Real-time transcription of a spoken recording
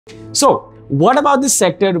So, what about this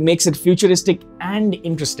sector makes it futuristic and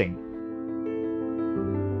interesting?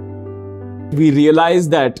 We realize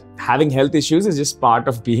that having health issues is just part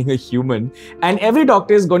of being a human, and every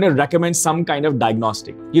doctor is going to recommend some kind of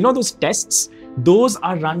diagnostic. You know those tests? Those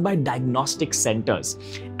are run by diagnostic centers,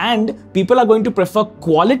 and people are going to prefer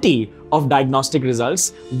quality of diagnostic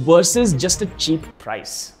results versus just a cheap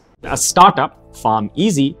price. A startup,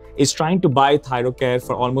 Pharmeasy, is trying to buy Thyrocare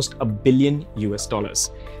for almost $1 billion.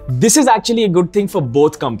 This is actually a good thing for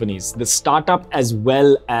both companies, the startup as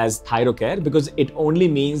well as Thyrocare, because it only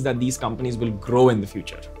means that these companies will grow in the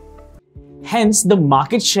future. Hence, the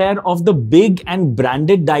market share of the big and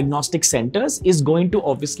branded diagnostic centers is going to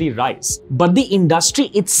obviously rise. But the industry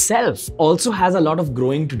itself also has a lot of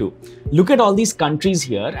growing to do. Look at all these countries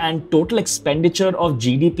here and total expenditure of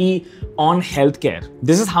GDP on healthcare.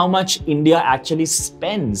 This is how much India actually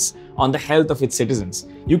spends on the health of its citizens.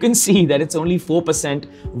 You can see that it's only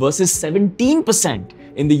 4% versus 17%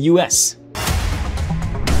 in the US.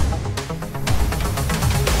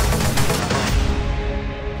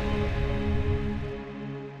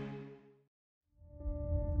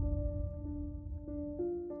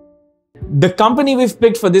 The company we've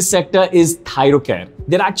picked for this sector is Thyrocare.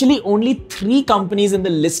 There are actually only 3 companies in the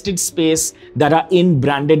listed space that are in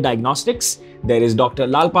branded diagnostics. There is Dr.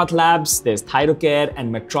 Lal Path Labs, there's Thyrocare,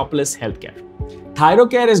 and Metropolis Healthcare.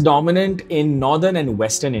 Thyrocare is dominant in northern and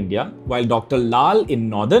western India, while Dr. Lal in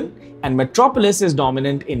northern and Metropolis is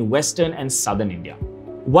dominant in western and southern India.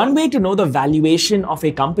 One way to know the valuation of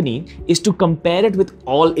a company is to compare it with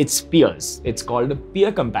all its peers. It's called a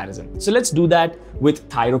peer comparison. So let's do that with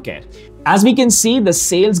Thyrocare. As we can see, the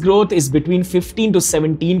sales growth is between 15 to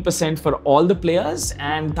 17% for all the players,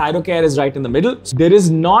 and Thyrocare is right in the middle. So there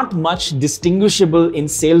is not much distinguishable in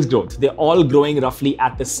sales growth. They're all growing roughly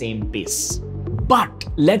at the same pace. But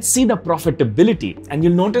let's see the profitability. And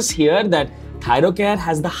you'll notice here that Thyrocare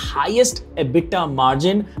has the highest EBITDA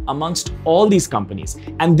margin amongst all these companies.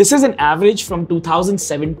 And this is an average from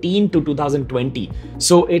 2017 to 2020.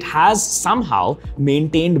 So it has somehow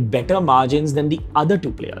maintained better margins than the other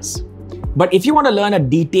 2 players. But if you want to learn a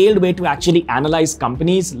detailed way to actually analyze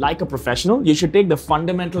companies like a professional, you should take the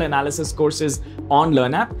fundamental analysis courses on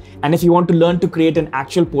LearnApp. And if you want to learn to create an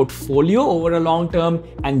actual portfolio over a long term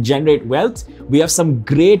and generate wealth, we have some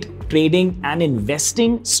great trading and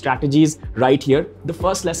investing strategies right here. The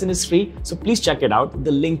first lesson is free, so please check it out.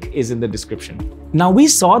 The link is in the description. Now, we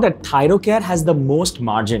saw that Thyrocare has the most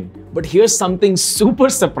margin, but here's something super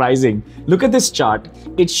surprising. Look at this chart.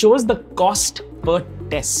 It shows the cost per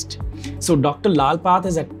test. So Dr. Lal Path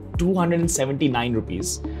is at 279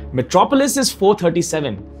 rupees. Metropolis is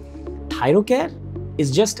 437. Thyrocare is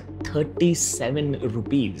just 37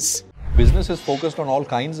 rupees. Business is focused on all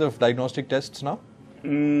kinds of diagnostic tests now?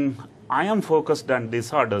 I am focused on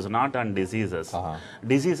disorders, not on diseases.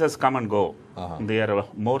 Diseases come and go. They are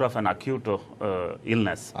more of an acute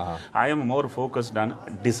illness. I am more focused on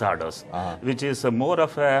disorders, which is more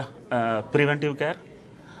of a preventive care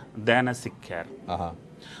than a sick care.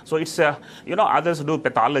 So it's, others do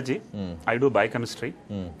pathology. I do biochemistry.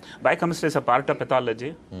 Biochemistry is a part of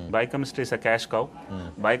pathology. Biochemistry is a cash cow.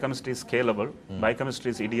 Biochemistry is scalable.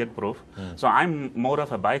 Biochemistry is idiot proof. So I'm more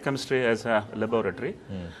of a biochemistry as a laboratory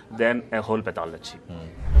than a whole pathology.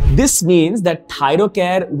 This means that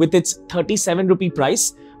Thyrocare, with its 37 rupee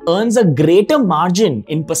price, earns a greater margin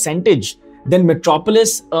in percentage than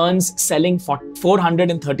Metropolis earns selling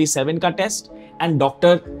 437 ka test and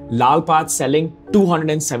Dr. Lal Path selling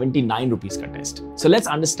 279 rupees ka test. So let's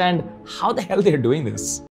understand how the hell they're doing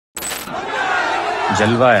this.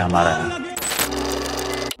 Jalwa hai hamara.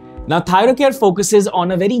 Now, Thyrocare focuses on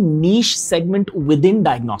a very niche segment within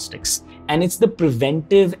diagnostics, and it's the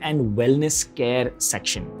preventive and wellness care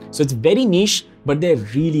section. So it's very niche, but they're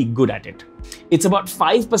really good at it. It's about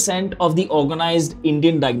 5% of the organized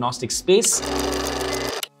Indian diagnostic space.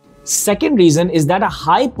 Second reason is that a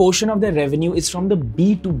high portion of their revenue is from the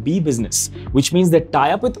B2B business, which means they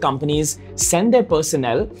tie up with companies, send their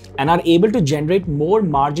personnel, and are able to generate more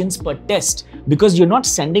margins per test because you're not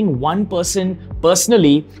sending one person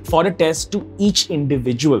personally for a test to each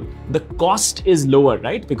individual. The cost is lower,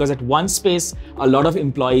 right? Because at one space, a lot of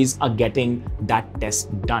employees are getting that test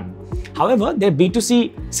done. However, their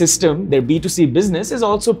B2C system, their B2C business is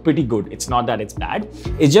also pretty good. It's not that it's bad.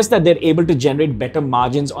 It's just that they're able to generate better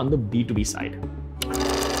margins on the B2B side.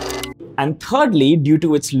 And thirdly, due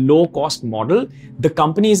to its low cost model, the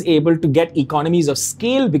company is able to get economies of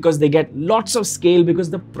scale because they get lots of scale because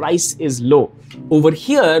the price is low. Over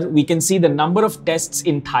here, we can see the number of tests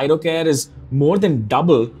in Thyrocare is more than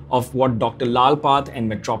double of what Dr. Lal Path and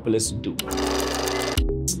Metropolis do.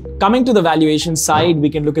 Coming to the valuation side, we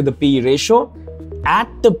can look at the PE ratio. At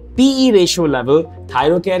the PE ratio level,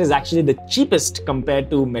 Thyrocare is actually the cheapest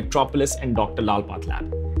compared to Metropolis and Dr. Lal Path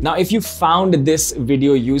Lab. Now, if you found this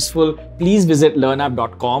video useful, please visit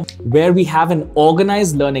learnapp.com, where we have an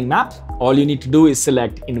organized learning map. All you need to do is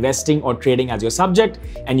select investing or trading as your subject,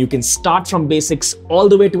 and you can start from basics all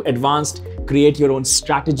the way to advanced, create your own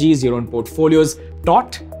strategies, your own portfolios,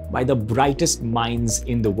 taught by the brightest minds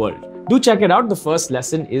in the world. Do check it out. The first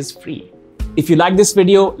lesson is free. If you like this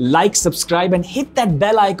video, like, subscribe, and hit that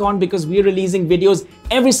bell icon because we're releasing videos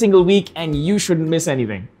every single week and you shouldn't miss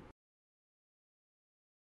anything.